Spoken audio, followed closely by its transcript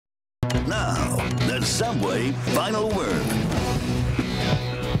Now, the Subway Final Word.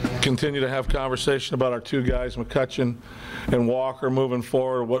 Continue to have conversation about our two guys, McCutchen and Walker, moving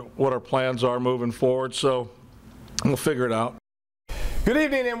forward, what our plans are moving forward. So we'll figure it out. Good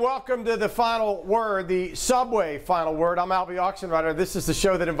evening and welcome to the Final Word, the Subway Final Word. I'm Albie Oxenreiter. This is the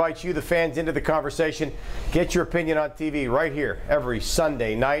show that invites you, the fans, into the conversation. Get your opinion on TV right here every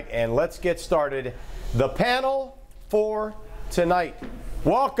Sunday night. And let's get started. The panel for tonight.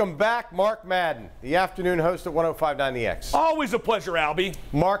 Welcome back, Mark Madden, the afternoon host at 105.9 The X. Always a pleasure, Albie.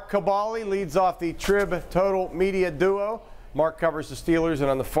 Mark Caballi leads off the Trib Total Media duo. Mark covers the Steelers, and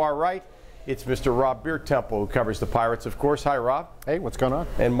on the far right, it's Mr. Rob Beertemple, who covers the Pirates, of course. Hi, Rob. Hey, what's going on?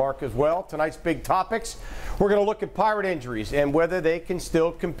 And Mark as well. Tonight's big topics, we're going to look at Pirate injuries and whether they can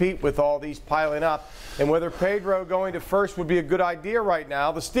still compete with all these piling up, and whether Pedro going to first would be a good idea right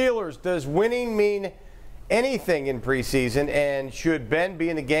now. The Steelers, does winning mean anything in preseason, and should Ben be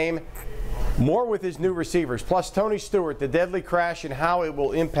in the game more with his new receivers? Plus, Tony Stewart, the deadly crash and how it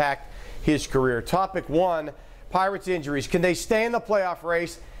will impact his career. Topic one, Pirates injuries. Can they stay in the playoff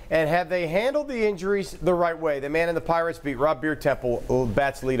race, and have they handled the injuries the right way? The man in the Pirates beat, Rob Beertemple,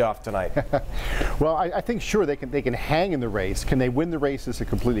 bats lead off tonight. Well, I think sure they can hang in the race. Can they win the race is a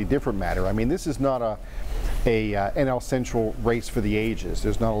completely different matter. I mean, this is not a NL Central race for the ages.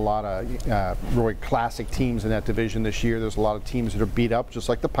 There's not a lot of really classic teams in that division this year. There's a lot of teams that are beat up, just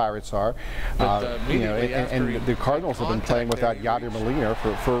like the Pirates are. And the Cardinals have been playing without Yadier Molina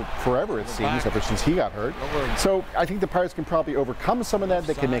for forever, it seems, ever since he got hurt. So I think the Pirates can probably overcome some of that.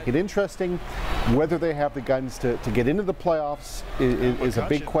 They can make it interesting. Whether they have the guns to get into the playoffs is a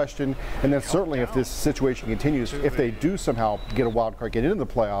big question. And then certainly if this situation continues, if they do somehow get a wild card, get into the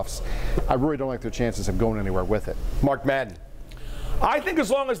playoffs, I really don't like their chances of going anywhere with it. Mark Madden. I think as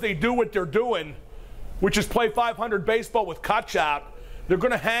long as they do what they're doing, which is play 500 baseball with Kutch out, they're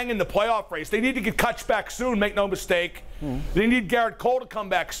going to hang in the playoff race. They need to get Kutch back soon, make no mistake. They need Garrett Cole to come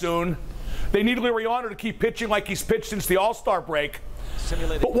back soon. They need Liriano to keep pitching like he's pitched since the All-Star break.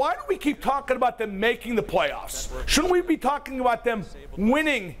 But why do we keep talking about them making the playoffs? Shouldn't we be talking about them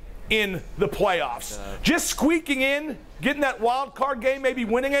winning in the playoffs? Just squeaking in, getting that wild card game, maybe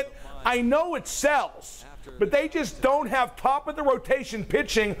winning it. I know it sells, but they just don't have top of the rotation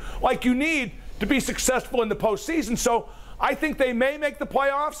pitching like you need to be successful in the postseason. So I think they may make the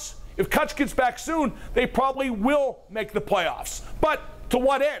playoffs. If Kutch gets back soon, they probably will make the playoffs. But to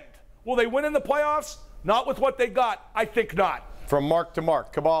what end? Will they win in the playoffs? Not with what they got. I think not. From Mark to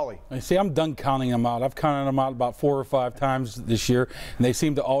Mark, Caballi. See, I'm done counting them out. I've counted them out about 4 or 5 times this year, and they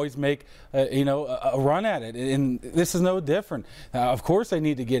seem to always make, a run at it. And this is no different. Of course, they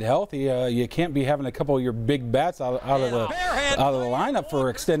need to get healthy. You can't be having a couple of your big bats out of the lineup for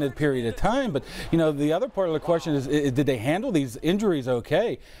an extended period of time. But the other part of the question is, did they handle these injuries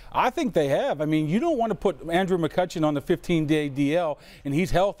okay? I think they have. I mean, you don't want to put Andrew McCutchen on the 15-day DL, and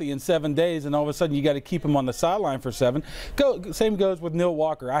he's healthy in 7 days, and all of a sudden you got to keep him on the sideline for 7. Same goes with Neil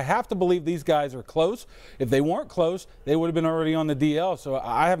Walker. I have to believe these guys are close. If they weren't close, they would have been already on the DL. So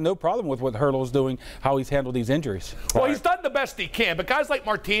I have no problem with what Hurdle's doing, how he's handled these injuries. Well, he's done the best he can, but guys like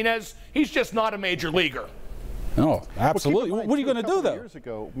Martinez, he's just not a major leaguer. No, absolutely. What are you going to do, though? Years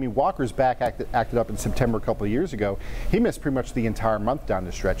ago, I mean, Walker's back acted up in September a couple of years ago. He missed pretty much the entire month down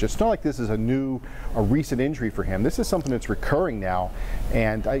the stretch. It's not like this is a recent injury for him. This is something that's recurring now.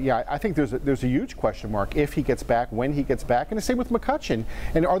 And I think there's a huge question mark if he gets back, when he gets back, and the same with McCutchen.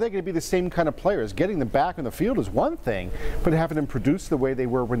 And are they going to be the same kind of players? Getting them back on the field is one thing, but having them produce the way they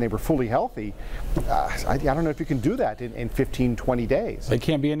were when they were fully healthy, I don't know if you can do that in 15, 20 days. They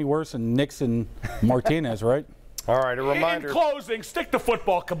can't be any worse than Nix and Martinez, right? All right, a reminder. In closing, stick to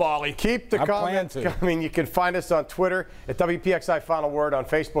football, Caballi. Keep the comments coming. You can find us on Twitter at WPXI Final Word, on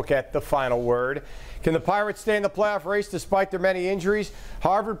Facebook at The Final Word. Can the Pirates stay in the playoff race despite their many injuries?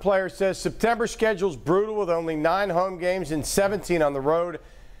 Harvard player says September schedule's brutal with only 9 home games and 17 on the road.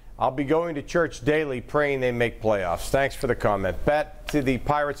 I'll be going to church daily praying they make playoffs. Thanks for the comment. Back to the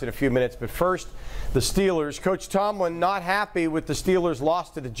Pirates in a few minutes, but first, the Steelers. Coach Tomlin not happy with the Steelers'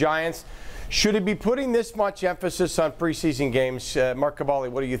 loss to the Giants. Should he be putting this much emphasis on preseason games? Mark Caballi,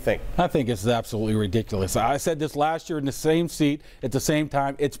 what do you think? I think it's absolutely ridiculous. I said this last year in the same seat at the same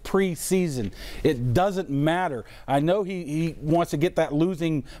time. It's preseason. It doesn't matter. I know he wants to get that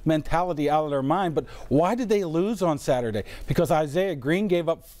losing mentality out of their mind, but why did they lose on Saturday? Because Isaiah Green gave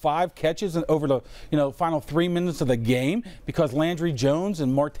up 5 catches over the final 3 minutes of the game because Landry Jones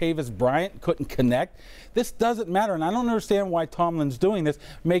and Martavis Bryant couldn't connect. This doesn't matter, and I don't understand why Tomlin's doing this,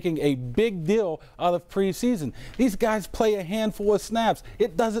 making a big deal out of preseason. These guys play a handful of snaps.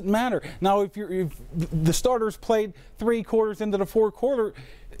 It doesn't matter. Now, if the starters played 3 quarters into the 4th quarter,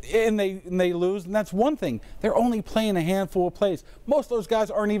 and they lose, and that's one thing. They're only playing a handful of plays. Most of those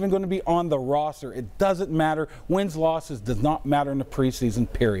guys aren't even going to be on the roster. It doesn't matter. Wins, losses does not matter in the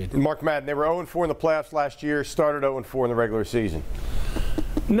preseason, period. Mark Madden, they were 0-4 in the playoffs last year, started 0-4 in the regular season.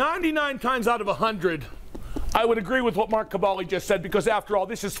 99 times out of 100, I would agree with what Mark Cavalli just said, because after all,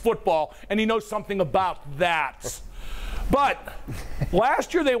 this is football, and he knows something about that. But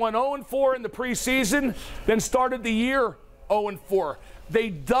last year they went 0-4 in the preseason, then started the year 0-4. They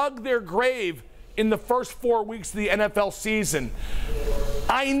dug their grave in the first 4 weeks of the NFL season.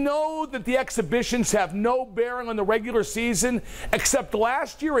 I know that the exhibitions have no bearing on the regular season, except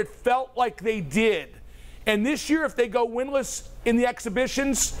last year it felt like they did. And this year, if they go winless in the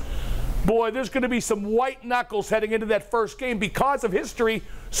exhibitions, boy, there's going to be some white knuckles heading into that first game because of history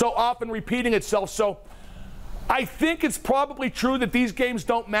so often repeating itself. So I think it's probably true that these games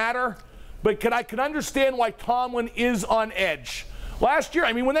don't matter, but I can understand why Tomlin is on edge. Last year,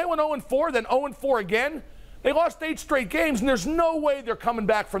 I mean, when they went 0-4, then 0-4 again, they lost 8 straight games, and there's no way they're coming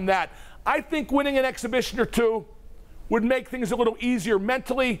back from that. I think winning an exhibition or two would make things a little easier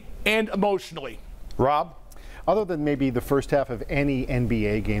mentally and emotionally. Rob? Other than maybe the first half of any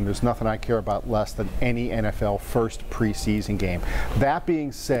NBA game, there's nothing I care about less than any NFL first preseason game. That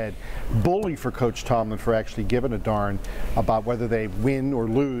being said, bully for Coach Tomlin for actually giving a darn about whether they win or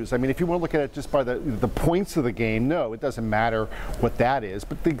lose. I mean, if you want to look at it just by the points of the game, no, it doesn't matter what that is.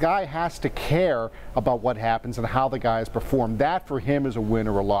 But the guy has to care about what happens and how the guys perform. That for him is a win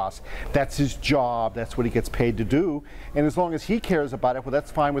or a loss. That's his job. That's what he gets paid to do. And as long as he cares about it, well, that's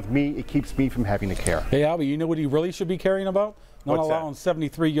fine with me. It keeps me from having to care. Hey, Albie, you know what he really should be caring about? Not allowing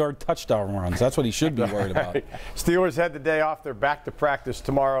 73-yard touchdown runs. That's what he should be worried about. Steelers had the day off. They're back to practice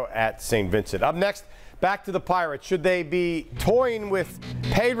tomorrow at St. Vincent. Up next, back to the Pirates. Should they be toying with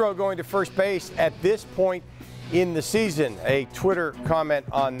Pedro going to first base at this point in the season? A Twitter comment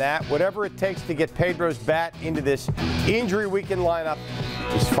on that. Whatever it takes to get Pedro's bat into this injury weekend lineup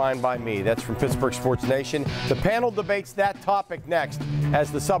is fine by me. That's from Pittsburgh Sports Nation. The panel debates that topic next as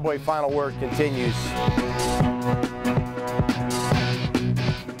the Subway Final Word continues.